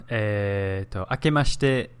明けまし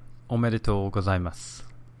ておめでとうございます。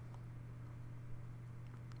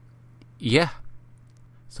Yeah,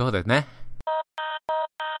 そうだね。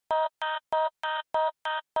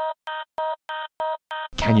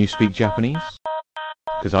Can you speak Japanese?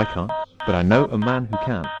 Because I can't, but I know a man who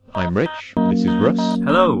can. I'm Rich, this is Russ.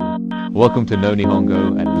 Hello! Welcome to No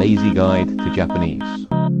Nihongo, a lazy guide to Japanese.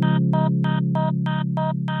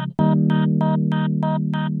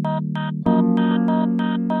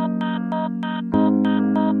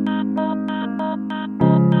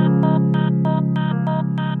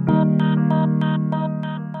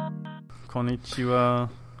 Konnichiwa.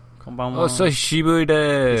 こんばんは。お久しぶり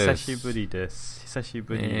です。久しぶりです。久し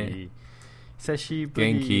ぶり。久しぶ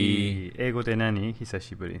り。元気。英語で何？久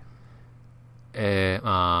しぶり。英語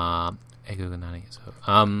が何？ So,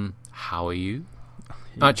 how are you?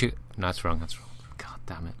 Actually, no, that's wrong.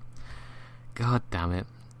 God damn it.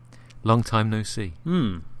 Long time no see.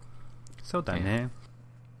 そうだね。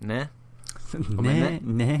ね。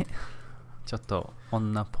ね。ちょっと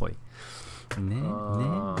女っぽい。ね。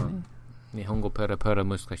日本語ペラペラ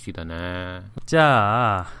難しいだね。じ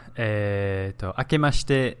ゃあ、明けまし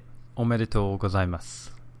ておめでとうございま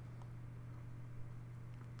す。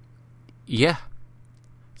Yeah.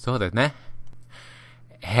 そうだね。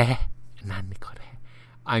何これ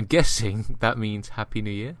I'm guessing that means Happy New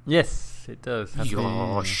Year? Yes, it does. Happy New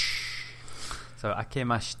Year. よし。So, 明け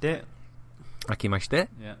まして。明けまして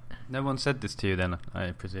Yeah. No one said this to you then,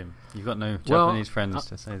 I presume. You've got no Japanese friends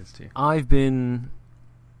to say this to you.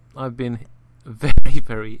 I've been very,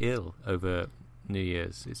 very ill over New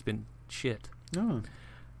Year's. It's been shit. Oh.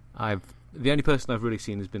 The only person I've really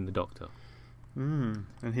seen has been the doctor. And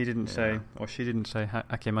he didn't say, or she didn't say,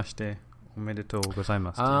 Akemashite omedetou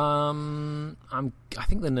gozaimasu. I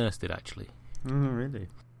think the nurse did actually. Oh, really?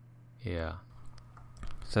 Yeah.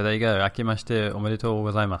 So there you go. Akemashite omedetou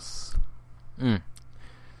gozaimasu.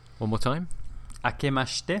 One more time.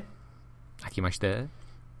 Akemashite. Akemashite.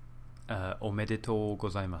 Omedetou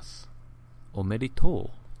gozaimasu. Omedetou.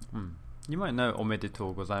 You might know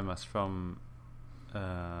omedetou gozaimasu from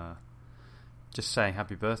just saying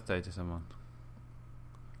happy birthday to someone.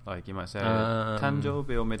 Like you might say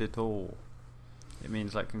Tanjoubi omedetou. It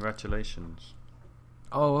means like congratulations.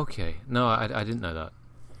 Oh, okay. No, I didn't know that.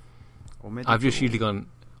 Omedetou. I've just usually gone,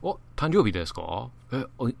 oh, Tanjoubi desu ka?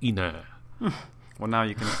 Ii ne. Well, now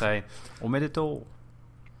you can say omedetou.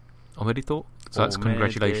 Omedetou? So that's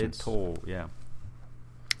congratulations. Omedetou, yeah.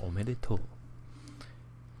 Omedetou.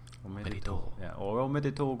 Yeah, or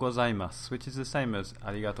omedetou gozaimasu, which is the same as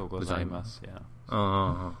arigatou gozaimasu. Yeah.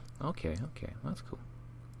 Okay, that's cool.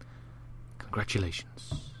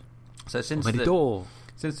 Congratulations. So since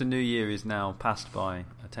the new year is now passed by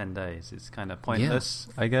 10 days, it's kind of pointless,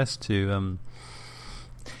 I guess, to learn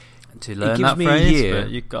that phrase.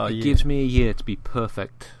 It gives me a year to be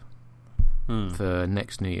perfect for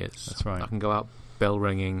next New Year's. That's right. I can go out bell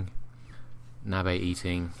ringing, nabe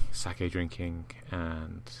eating, sake drinking,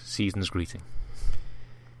 and seasons greeting.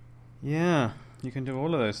 Yeah, you can do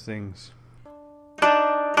all of those things.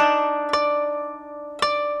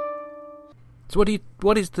 So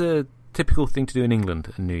what is the typical thing to do in England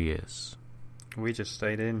at New Year's? We just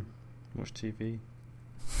stayed in, watched TV.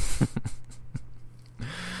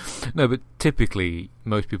 No, but typically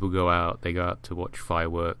most people go out. They go out to watch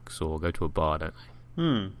fireworks or go to a bar, don't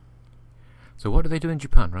they? So what do they do in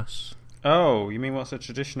Japan, Russ? Oh, you mean what's the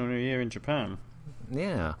traditional New Year in Japan?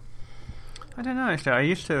 Yeah. I don't know,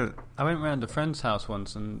 actually. I went round a friend's house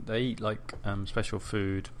once and they eat like special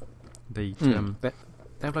food. They eat...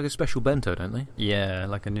 They have like a special bento, don't they? Yeah,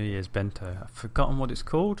 like a New Year's bento. I've forgotten what it's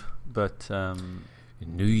called, but...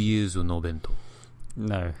 New Year's no bento.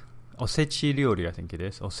 No. Osechi ryori, I think it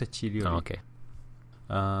is. Osechi ryori. Oh, okay.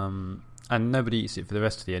 And nobody eats it for the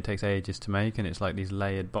rest of the year. It takes ages to make, and it's like these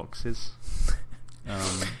layered boxes.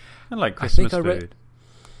 And like Christmas food.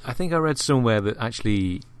 I think I read somewhere that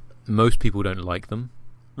actually most people don't like them.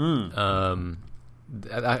 I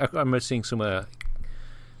remember seeing somewhere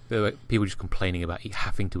there were people just complaining about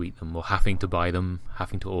having to eat them or having to buy them,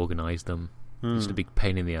 having to organise them. It's a big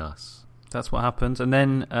pain in the ass. That's what happens. And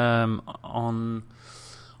then on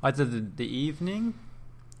either the evening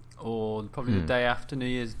or probably the day after New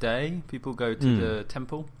Year's Day, people go to the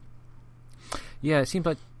temple. Yeah, it seems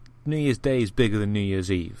like New Year's Day is bigger than New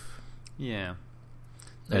Year's Eve. Yeah.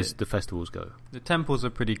 As the festivals go. The temples are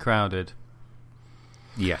pretty crowded.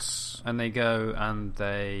 Yes. And they go and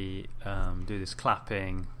they do this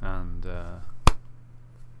clapping and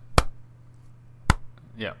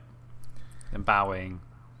and bowing.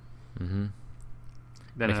 Mm-hmm.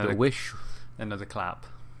 Then make a wish. Then another clap.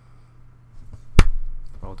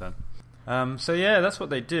 Well done. So yeah, that's what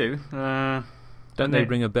they do. Don't they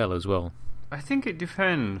ring a bell as well? I think it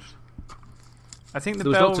depends. I think There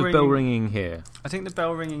was lots of bell ringing here. I think the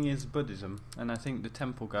bell ringing is Buddhism, and I think the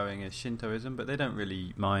temple going is Shintoism, but they don't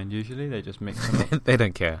really mind usually. They just mix them up. They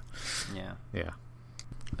don't care. Yeah. Yeah.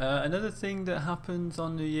 Another thing that happens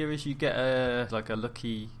on New Year is you get a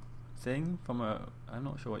lucky thing from I'm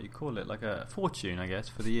not sure what you call it, like a fortune, I guess,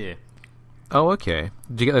 for the year. Oh, okay.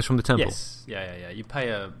 Did you get those from the temple? Yes. Yeah. You pay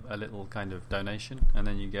a little kind of donation, and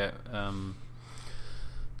then you get a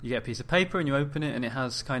piece of paper, and you open it, and it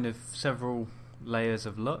has kind of several layers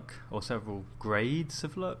of luck, or several grades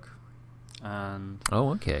of luck, and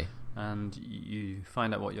okay. And you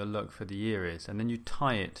find out what your luck for the year is, and then you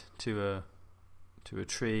tie it to a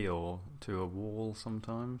tree or to a wall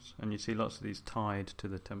sometimes, and you see lots of these tied to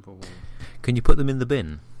the temple wall. Can you put them in the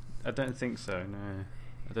bin? I don't think so. No,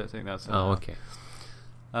 I don't think that's allowed. Oh, okay.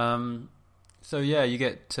 So yeah, you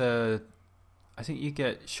get. I think you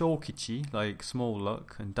get shokichi, like small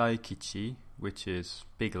luck, and daikichi, which is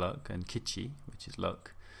big luck, and kichi, which is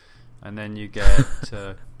luck, and then you get.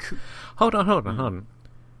 Hold on.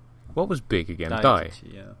 What was big again? Dai.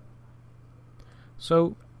 Daikichi, yeah.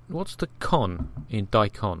 So, what's the kon in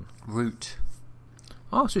daikon? Root.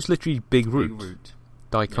 Oh, so it's literally big root. Big root.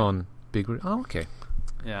 Daikon, yeah. Big root. Oh, okay.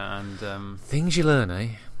 Yeah, and things you learn,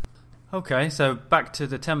 eh? Okay, so back to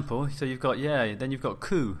the temple. So you've got then you've got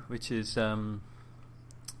ku, which is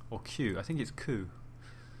or Q. I think it's ku,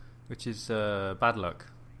 which is bad luck.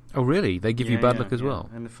 Oh, really? They give you bad luck as well?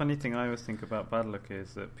 And the funny thing I always think about bad luck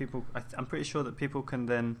is that people... I'm pretty sure that people can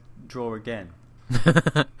then draw again.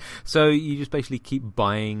 So you just basically keep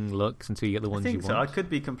buying looks until you get the ones you want? I could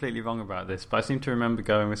be completely wrong about this, but I seem to remember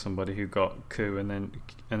going with somebody who got coup and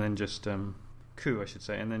then just... coup, I should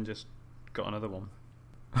say, and then just got another one.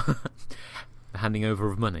 The handing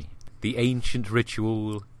over of money. The ancient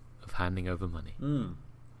ritual of handing over money. Mm.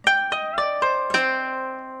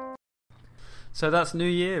 So that's New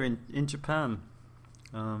Year in Japan.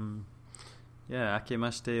 Akemashite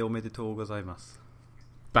omedetou gozaimasu.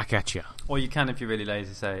 Back at ya. Or you can, if you're really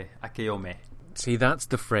lazy, say akeyome. See, that's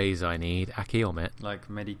the phrase I need. Akeyome. Like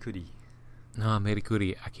merikuri. No,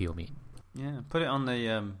 merikuri akeyome. Yeah, put it on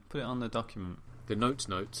the document. The notes.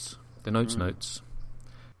 The notes.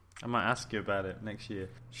 I might ask you about it next year.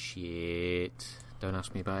 Shit. Don't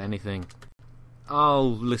ask me about anything.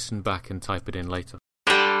 I'll listen back and type it in later.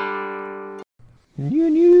 New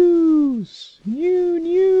news! New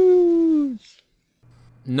news!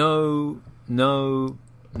 No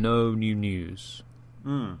new news.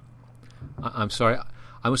 I'm sorry.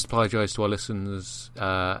 I must apologise to our listeners.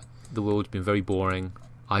 The world's been very boring.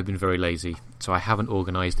 I've been very lazy, so I haven't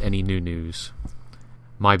organised any new news.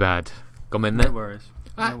 My bad. No worries.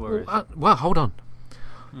 No worries. Well, hold on.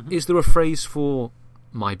 Mm-hmm. Is there a phrase for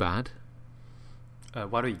my bad?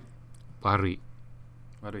 Warui. Warui.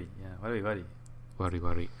 Warui, yeah. Warui.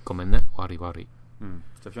 Warui. Gomenne. Warui.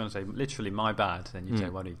 So if you want to say literally my bad, then you say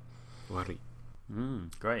warui. Warui.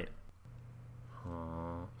 Great.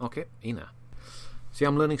 Okay, Ina. See,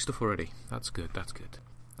 I'm learning stuff already. That's good.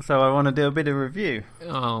 So I want to do a bit of review.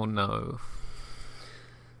 Oh, no.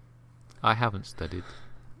 I haven't studied.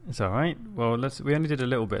 It's alright. Well, we only did a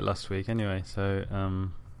little bit last week anyway, so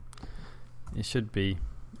it should be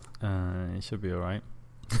alright.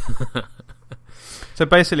 So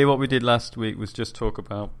basically what we did last week was just talk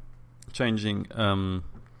about changing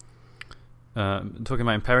talking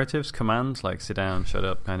about imperatives, commands like sit down, shut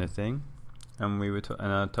up kind of thing. And we were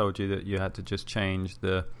and I told you that you had to just change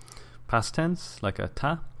the past tense, like a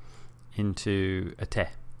ta, into a te,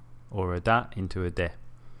 or a da into a de.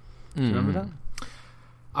 Do you remember that?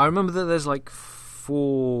 I remember that there's like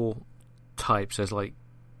 4 types. There's like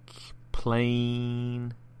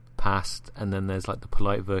plain, past, and then there's like the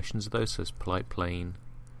polite versions of those. So it's polite plain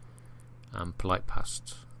and polite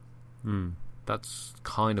past. That's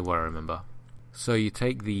kind of what I remember. So you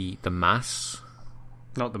take the mass.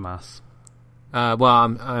 Not the mass. Well,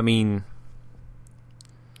 I mean...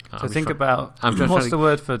 So think about... what's the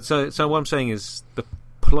word for... So what I'm saying is the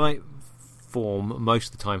polite form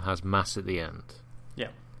most of the time has mass at the end.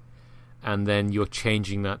 Yeah. And then you're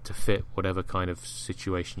changing that to fit whatever kind of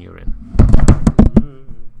situation you're in.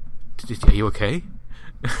 Are you okay?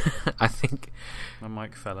 I think... My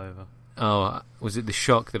mic fell over. Oh, was it the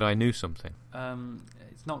shock that I knew something?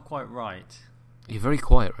 It's not quite right. You're very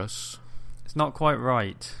quiet, Russ. It's not quite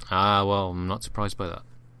right. Ah, well, I'm not surprised by that.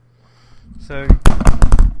 So...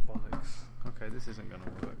 Bollocks. Okay, this isn't going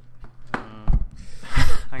to work.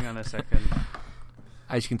 Hang on a second.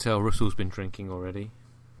 As you can tell, Russell's been drinking already.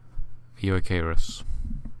 Are you okay, Russ?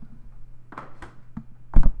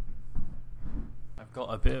 I've I've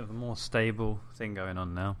got a bit of a more stable thing going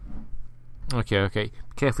on now. Okay.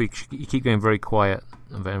 Careful, you keep going very quiet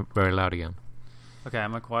and very, very loud again. Okay,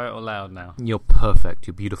 am I quiet or loud now? You're perfect.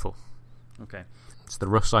 You're beautiful. Okay. It's the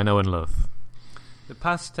Russ I know and love. The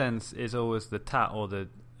past tense is always the ta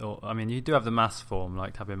you do have the mass form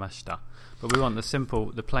like tabemashita, but we want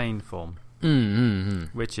the plain form,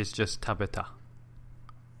 which is just tabeta.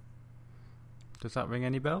 Does that ring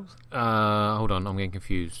any bells? Hold on, I'm getting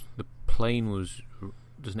confused. The plain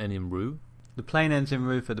doesn't end in ru? The plain ends in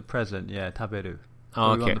ru for the present, yeah, taberu.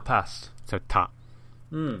 Oh, we want the past. So ta.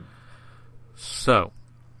 So,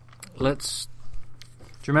 let's...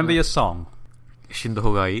 Do you remember your song? Shinda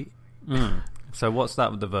hoga ii. So what's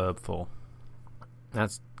that with the verb for?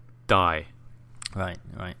 That's die. Right.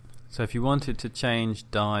 So if you wanted to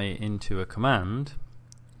change die into a command,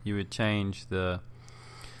 you would change the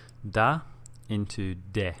da into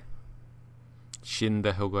de.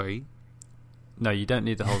 Shinda hoga ii. No, you don't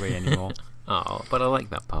need the hoga anymore. Oh, but I like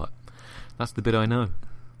that part. That's the bit I know.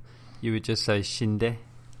 You would just say shinde.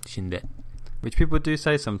 Shinde. Which people do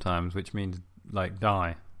say sometimes, which means like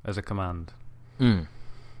die as a command.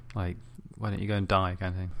 Like, why don't you go and die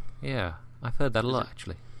kind of thing. Yeah, I've heard that a lot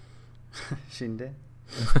actually. Shinde.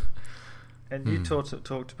 And you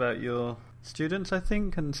talked about your students, I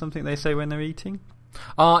think, and something they say when they're eating.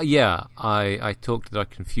 Yeah, I talked that I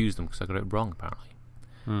confused them because I got it wrong apparently.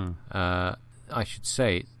 I should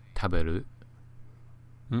say taberu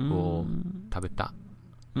or tabeta.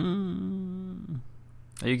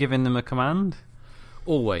 Are you giving them a command?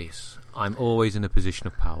 Always. I'm always in a position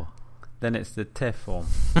of power. Then it's the te form.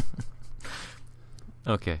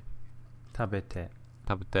 Okay. Tabete.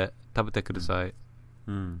 Tabete kudasai.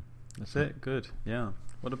 That's it. Good. Yeah.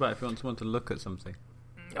 What about if you want someone to look at something?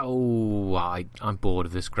 Oh, I'm bored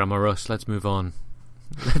of this grammar, Russ. Let's move on.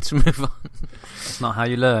 Let's move on. That's not how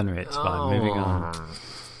you learn, Rich. By moving on.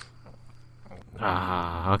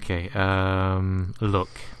 Okay. Look.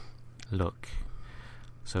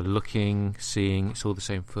 So looking, seeing, it's all the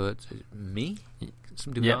same for me.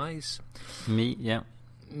 Something with eyes. Me, yeah.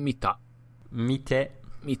 Mita. Mite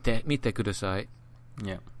kudasai.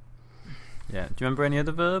 Yeah. Yeah. Do you remember any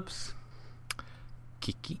other verbs?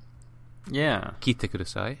 Kiki. Yeah. Kite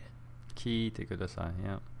kudasai. Kite kudasai,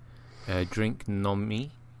 yeah. Drink,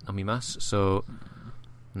 nomimasu. So,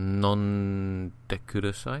 nonde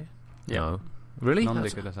kudasai? Yeah. No. Really? Nonde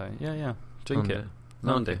kudasai. Yeah. Drink it.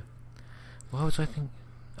 Nonde. What was I thinking?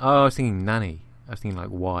 Oh, I was thinking nanny. I was thinking like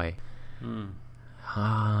why.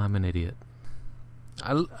 I'm an idiot.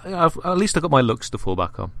 At least I got my looks to fall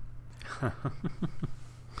back on.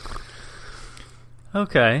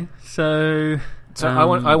 Okay, so I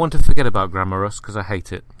want to forget about grammar, Russ, because I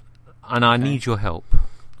hate it, and I need your help.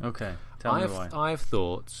 Okay, tell me why. I've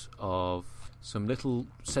thought of some little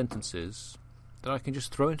sentences that I can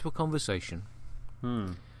just throw into a conversation,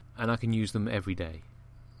 and I can use them every day.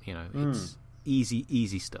 You know, it's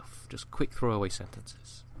easy stuff. Just quick throwaway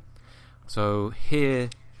sentences. So here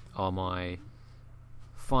are my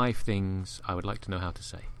 5 things I would like to know how to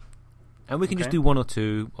say. And we can just do 1 or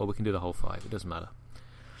 2, or we can do the whole 5. It doesn't matter.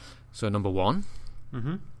 So number 1,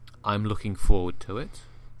 I'm looking forward to it.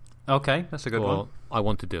 Okay, that's a good one. I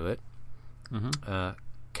want to do it.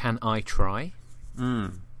 Can I try?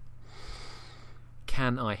 Can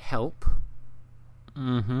I help?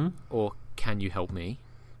 Or can you help me?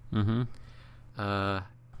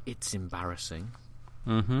 It's embarrassing.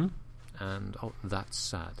 And that's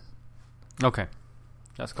sad. Okay,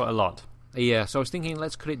 that's quite a lot. Yeah, so I was thinking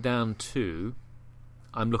let's cut it down to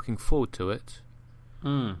I'm looking forward to it.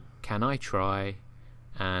 Can I try?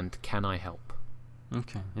 And can I help?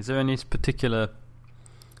 Okay. Is there any particular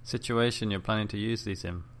situation you're planning to use these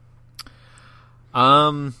in?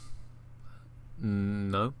 No.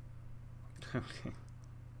 Okay.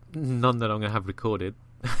 None that I'm going to have recorded.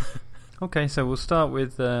 Okay, so we'll start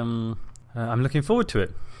with I'm looking forward to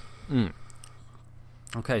it.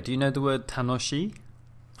 Okay, do you know the word tanoshi?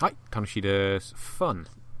 Hi, tanoshi desu. Fun.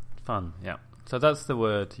 Fun, yeah. So that's the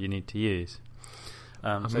word you need to use.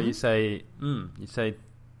 So you say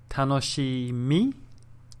tanoshimi.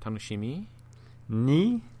 Tanoshimi.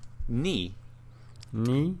 Ni.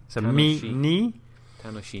 So Tanoshi. ni.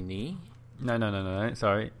 Tanoshi ni. No.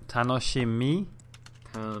 Sorry. Tanoshimi.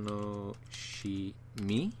 Tanoshimi.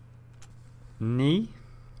 Ni.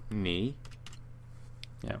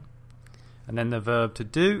 Yeah. And then the verb to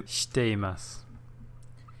do, shiteimasu.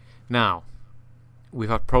 Now, we've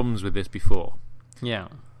had problems with this before. Yeah.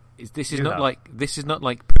 This is not like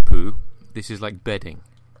poo. This is like bedding.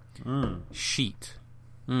 Sheet.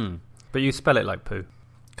 But you spell it like poo.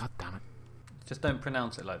 God damn it. Just don't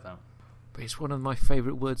pronounce it like that. But it's one of my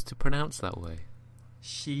favourite words to pronounce that way.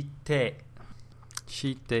 して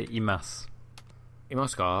います。いま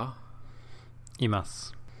すか？いま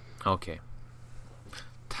す。 OK。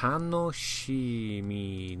楽し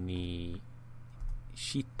みに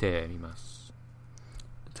しています。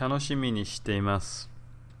楽しみにしています。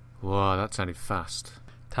 Wow, that sounded fast.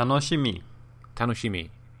 楽しみ. 楽しみ.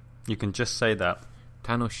 You can just say that.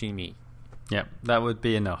 楽しみ. Yeah, that would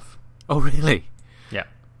be enough. Oh, really? Yeah.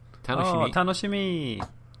 楽しみ. Oh, 楽しみ.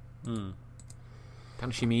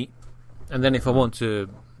楽しみ. And then if I want to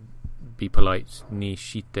be polite, に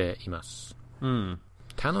しています。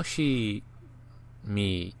楽し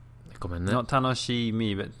み. ごめんね. Not 楽し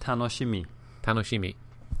み, but 楽しみ. 楽しみ.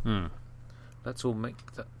 Let's all make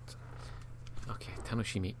that. Okay, 楽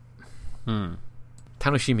しみ.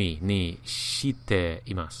 楽しみにして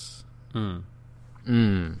います.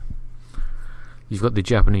 You've got the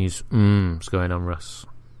Japanese mms going on, Russ.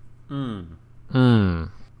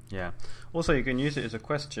 Yeah. Also, you can use it as a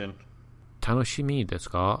question. 楽しみです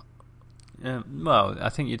か? Well, I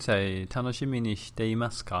think you'd say 楽しみにしてい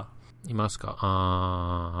ますか? いますか?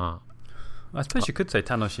 I suppose you could say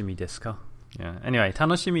楽しみですか? Yeah. Anyway,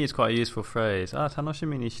 楽しみ is quite a useful phrase. 楽し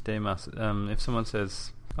みにしています. If someone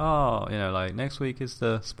says, oh, you know, like next week is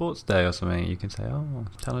the sports day or something, you can say, oh,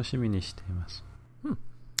 楽しみにしています.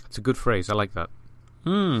 It's a good phrase. I like that.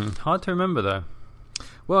 Hard to remember though.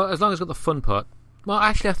 Well, as long as it's got the fun part. Well,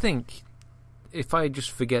 actually, I think if I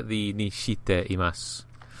just forget the にしています.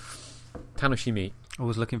 楽しみ.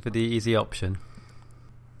 Always looking for the easy option.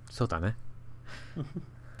 そうだね.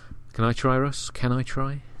 Can I try, Russ? Can I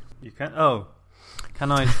try? You can. Oh,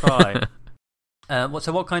 can I try?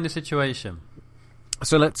 So what kind of situation?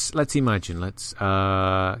 So let's imagine. Kids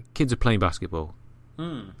are playing basketball.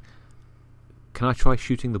 Can I try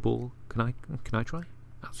shooting the ball? Can I try?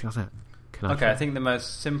 How's that? I think the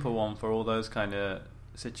most simple one for all those kind of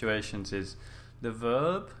situations is the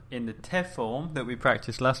verb in the te form that we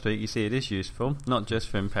practiced last week. You see, it is useful, not just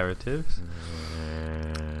for imperatives.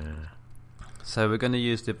 So we're going to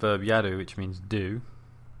use the verb yaru, which means do.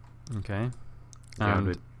 Okay.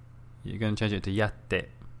 And you're going to change it to yatte.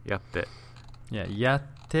 Yatte. Yeah,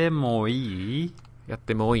 yatte mo ii.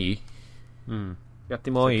 Yatte mo ii.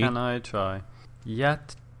 Yatte mo ii. So can I try?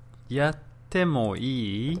 Yatte mo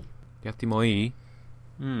ii. Yatte mo ii.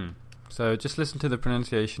 So just listen to the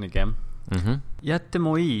pronunciation again. Yatte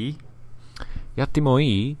mo ii. Yatte mo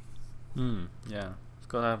ii. Yeah. It's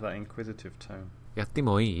got to have that inquisitive tone. Yatte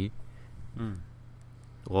mo ii.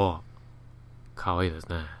 Oh, かわいいです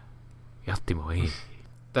ね. Yatte mo ii.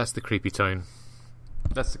 That's the creepy tone.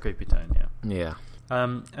 That's the creepy tone, yeah. Yeah.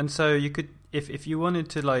 And so you could, if you wanted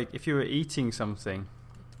to, like, if you were eating something,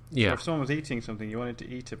 yeah. Or if someone was eating something, you wanted to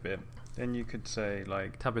eat a bit, then you could say,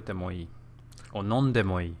 like, 食べてもいい or 飲んで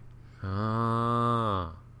もいい.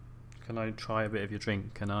 Can I try a bit of your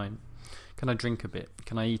drink? Can I drink a bit?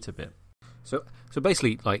 Can I eat a bit? So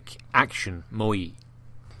basically, like, action, moi.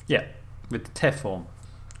 Yeah, with the te form.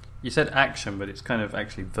 You said action, but it's kind of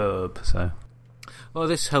actually verb, so. Well,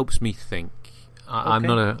 this helps me think. I'm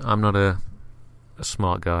not a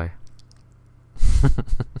smart guy.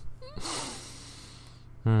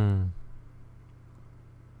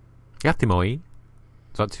 Yatte mo ii?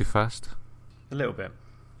 Is that too fast? A little bit.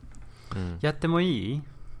 Yatte mo ii?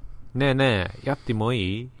 Ne, yatte mo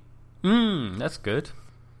ii? That's good.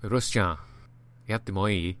 Russ-chan, yatte mo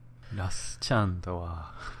ii? Russ-chan to wa.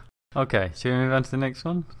 Okay, shall we move on to the next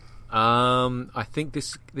one? I think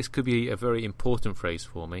this could be a very important phrase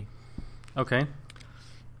for me. Okay.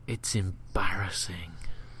 It's embarrassing.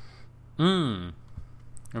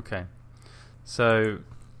 Okay. So,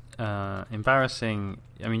 embarrassing.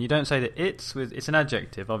 I mean, you don't say that it's an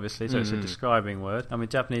adjective, obviously, so it's a describing word. And with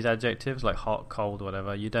Japanese adjectives like hot, cold,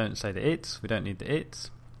 whatever, you don't say the it's. We don't need the it's.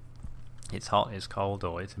 It's hot, it's cold,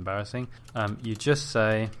 or it's embarrassing. You just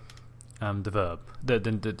say the verb. The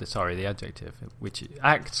adjective, which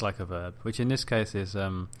acts like a verb, which in this case is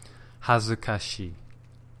hazukashi.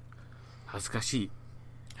 Hazukashi.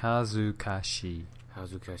 Hazukashi.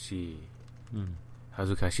 Hazukashi.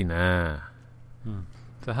 Hazukashi na.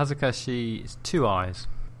 So hazukashi is two eyes.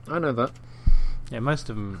 I know that. Yeah, most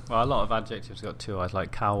of them. Well, a lot of adjectives got two eyes,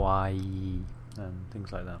 like kawaii and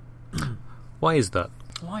things like that. Why is that?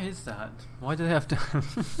 Why is that? Why do they have to?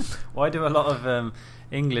 Why do a lot of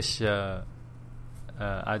English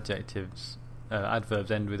adjectives, adverbs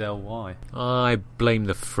end with ly? I blame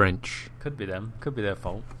the French. Could be them. Could be their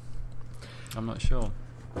fault. I'm not sure.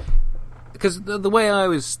 Because the way I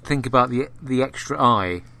always think about the extra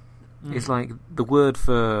I is like the word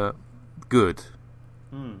for good.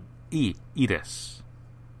 Ides.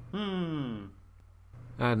 And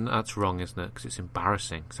that's wrong, isn't it? Because it's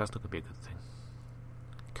embarrassing. So that's not going to be a good thing.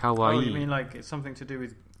 Kawaii. Oh, you mean like it's something to do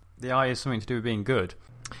with the eye is something to do with being good?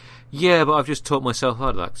 Yeah, but I've just taught myself out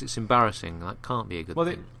of that because it's embarrassing. That can't be a good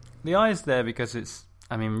thing. The eye is there because it's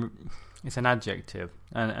an adjective,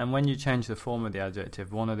 and when you change the form of the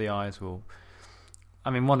adjective, one of the eyes will.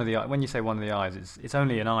 When you say one of the eyes, it's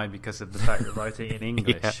only an eye because of the fact that writing in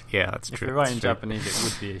English. yeah, that's if true. If you write in Japanese, it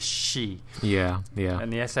would be a she. Yeah.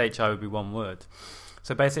 And the SHI would be one word.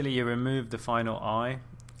 So basically, you remove the final I,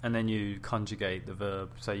 and then you conjugate the verb.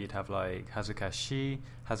 So you'd have like hazukashi,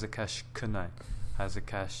 hazukashikunai,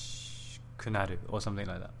 hazukashikunaru, or something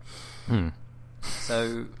like that.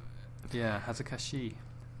 So, yeah, hazukashi.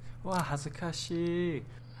 Wow, hazukashi.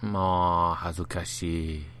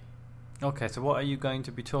 Hazukashi. Okay, so what are you going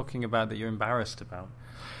to be talking about that you're embarrassed about?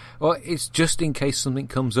 Well, it's just in case something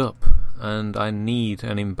comes up and I need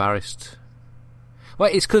an embarrassed...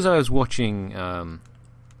 Well, it's because I was watching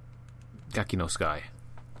Gaki no Sky.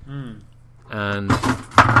 And...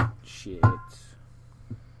 Shit.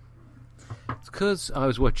 It's because I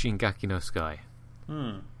was watching Gaki no Sky.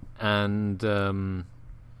 And... was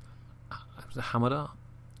it Hamada?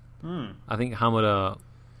 I think Hamada...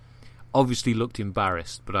 obviously looked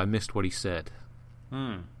embarrassed, but I missed what he said.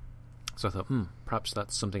 So I thought, perhaps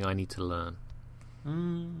that's something I need to learn.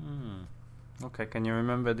 Okay, can you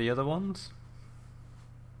remember the other ones?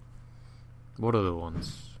 What other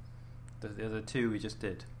ones? The other two we just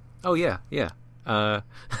did. Oh, yeah.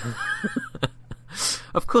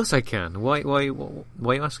 Of course I can. Why are you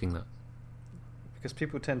asking that? Because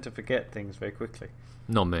people tend to forget things very quickly.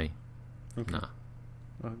 Not me. Okay. No.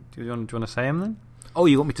 Well, do you want to say them then? Oh,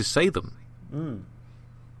 you want me to say them?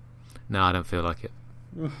 No, I don't feel like it.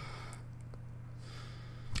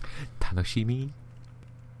 Tanoshimi.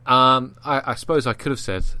 I suppose I could have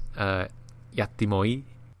said yatte mo ii.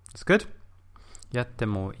 It's good. Yatte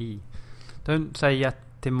mo ii. Don't say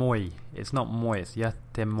yatte mo ii. It's not moi, it's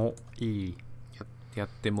yatte mo ii.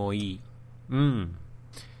 Yatte mo ii.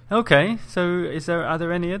 Okay, so are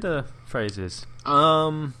there any other phrases?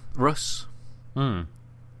 Russ.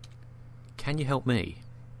 Can you help me?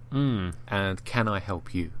 And can I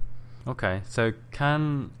help you? Okay, so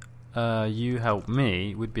can you help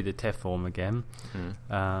me would be the te form again.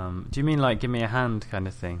 Do you mean like give me a hand kind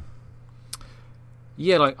of thing?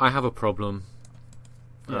 Yeah, like I have a problem.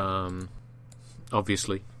 Yeah.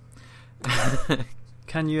 Obviously.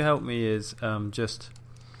 Can you help me is just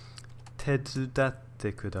tetsudatte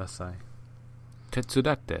kudasai.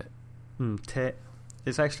 Tetsudatte? Te.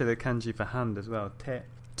 It's actually the kanji for hand as well. Te.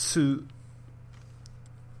 Tsu.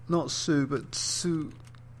 Not su, but tsu.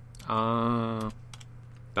 Datte.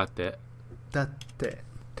 Datte.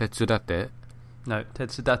 Tetsudatte? No,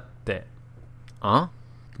 tetsudatte.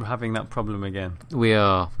 We're having that problem again. We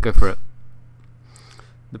are. Go for it.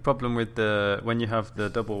 The problem with when you have the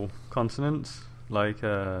double consonants, like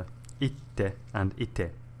itte and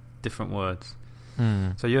ite, different words.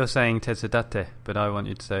 So you're saying tetsudatte, but I want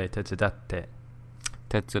you to say tetsudatte.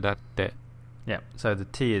 Tetsudatte. Yeah, so the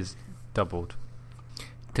T is doubled.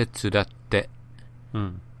 Tetsudatte.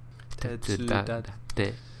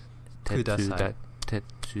 Tetsudatte.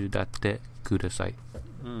 Tetsudatte kudasai.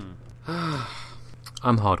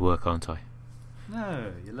 I'm hard work, aren't I?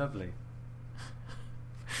 No, you're lovely.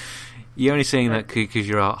 You're only saying that because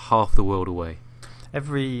you're half the world away.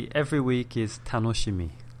 Every week is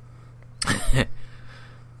tanoshimi.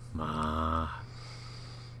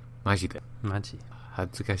 Maji de. Maji.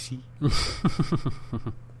 Hatsukashi.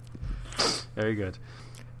 Very good.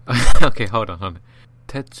 Okay, hold on.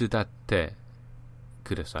 Tetsudatte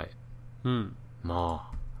kudasai.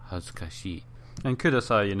 Hazukashi. And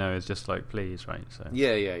kudasai, is just like please, right? So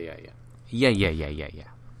Yeah.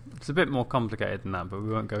 it's a bit more complicated than that, but we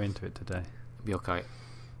won't go into it today. Be okay.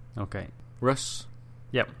 Okay. Russ?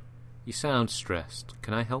 Yep. You sound stressed.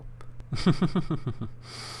 Can I help?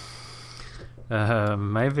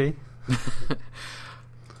 Maybe.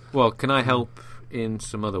 Well, can I help in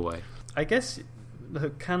some other way? I guess the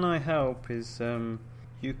can I help is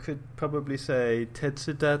you could probably say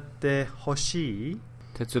tetsudatte hoshii.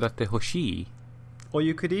 Tetsudatte hoshii? Or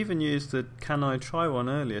you could even use the can I try one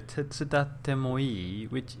earlier, tetsudatte mo ii,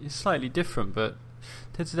 which is slightly different, but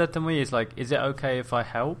tetsudatte mo ii is like, is it okay if I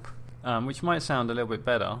help? Which might sound a little bit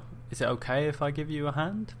better. Is it okay if I give you a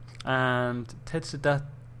hand? And tetsudatte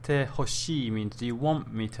hoshii means, do you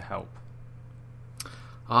want me to help?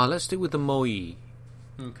 Let's do with the moi.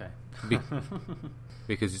 Okay.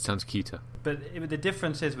 Because it sounds cuter. But the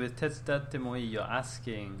difference is with tetsudatte mo ii, you're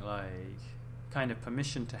asking like kind of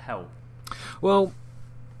permission to help. Well,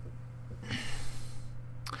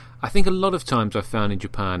 I think a lot of times I've found in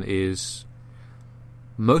Japan is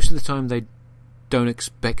most of the time they don't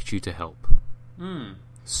expect you to help.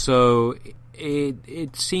 So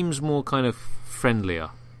it seems more kind of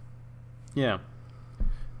friendlier. Yeah.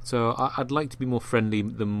 So I'd like to be more friendly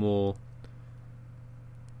than more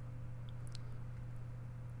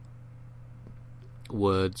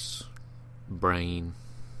words, brain.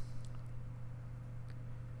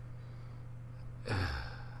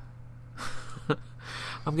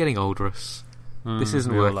 I'm getting old, Russ. This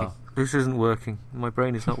isn't working. This isn't working. My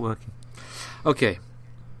brain is not working. Okay.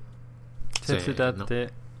 手伝っ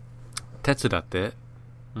て。手伝って。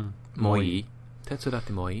もういい？手伝っ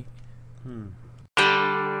てもいい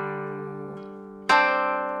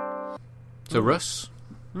？So Russ,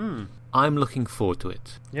 I'm looking forward to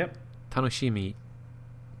it. Yep. 楽しみ。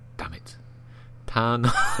Damn it.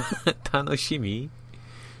 楽しみ。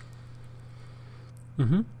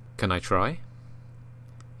Can I try?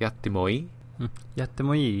 やってもいい？やって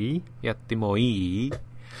もいい？やってもいい？ Do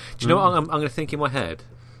you know what I'm going to think in my head?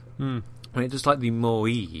 When it does like the mo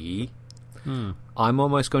i, I'm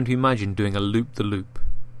almost going to imagine doing a loop-the-loop.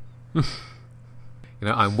 You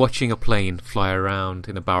know, I'm watching a plane fly around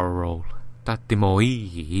in a barrel roll. Yatte mo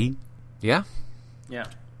ii? Yeah? Yeah.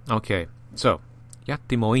 Okay, so,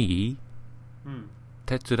 yatte mo ii?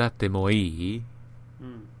 Tetsudatte mo ii?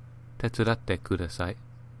 Tetsudatte kudasai.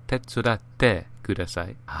 Tetsudatte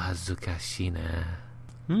kudasai. Hazukashii ne.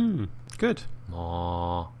 Good.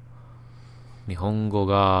 もう日本語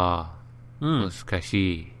が難し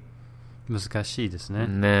い。難しいですね。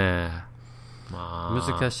ねえ。ま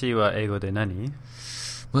あ。難しいは英語で何？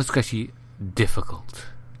難しい。difficult。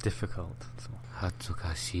difficult。恥ず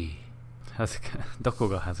かしい。どこ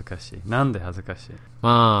が恥ずかしい？なんで恥ずかしい？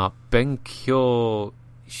まあ、勉強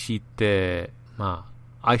して、ま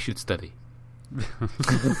あ、I should study。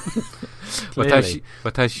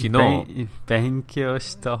私の勉強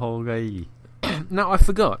した方がいい。Now I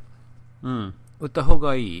forgot. With the 方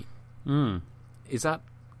がいい, is that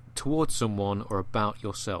towards someone or about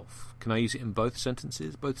yourself? Can I use it in both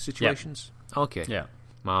sentences, both situations? Yeah. Okay. Yeah.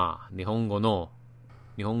 まあ、日本語が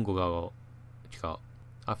違う。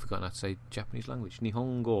I've forgotten how to say Japanese language. 日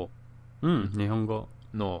本語日本語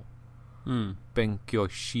の勉強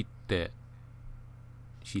し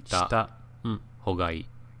た方がいい。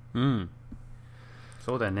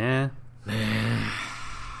そうだね。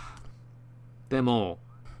でも、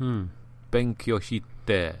勉強し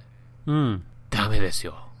てダメです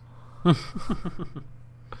よ。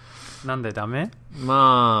なんでダメ？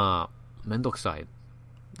まあ、めんどくさい。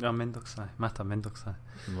めんどくさい。まためんどくさい。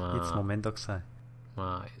まあ、いつもめんどくさい。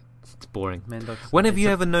まあ、it's boring. めんどくさい。When have you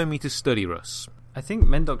ever known me to study, Russ? I think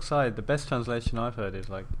めんどくさい, the best translation I've heard is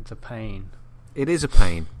like, it's a pain. It is a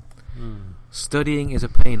pain. Studying is a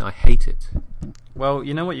pain. I hate it. Well,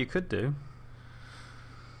 you know what you could do?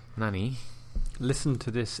 Nani? Listen to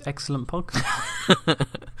this excellent podcast.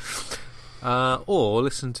 Or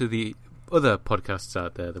listen to the other podcasts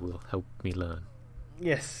out there that will help me learn.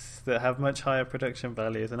 Yes, that have much higher production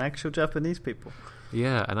value than actual Japanese people.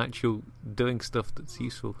 Yeah, and actual doing stuff that's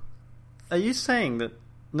useful. Are you saying that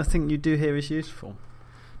nothing you do here is useful?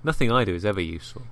 Nothing I do is ever useful.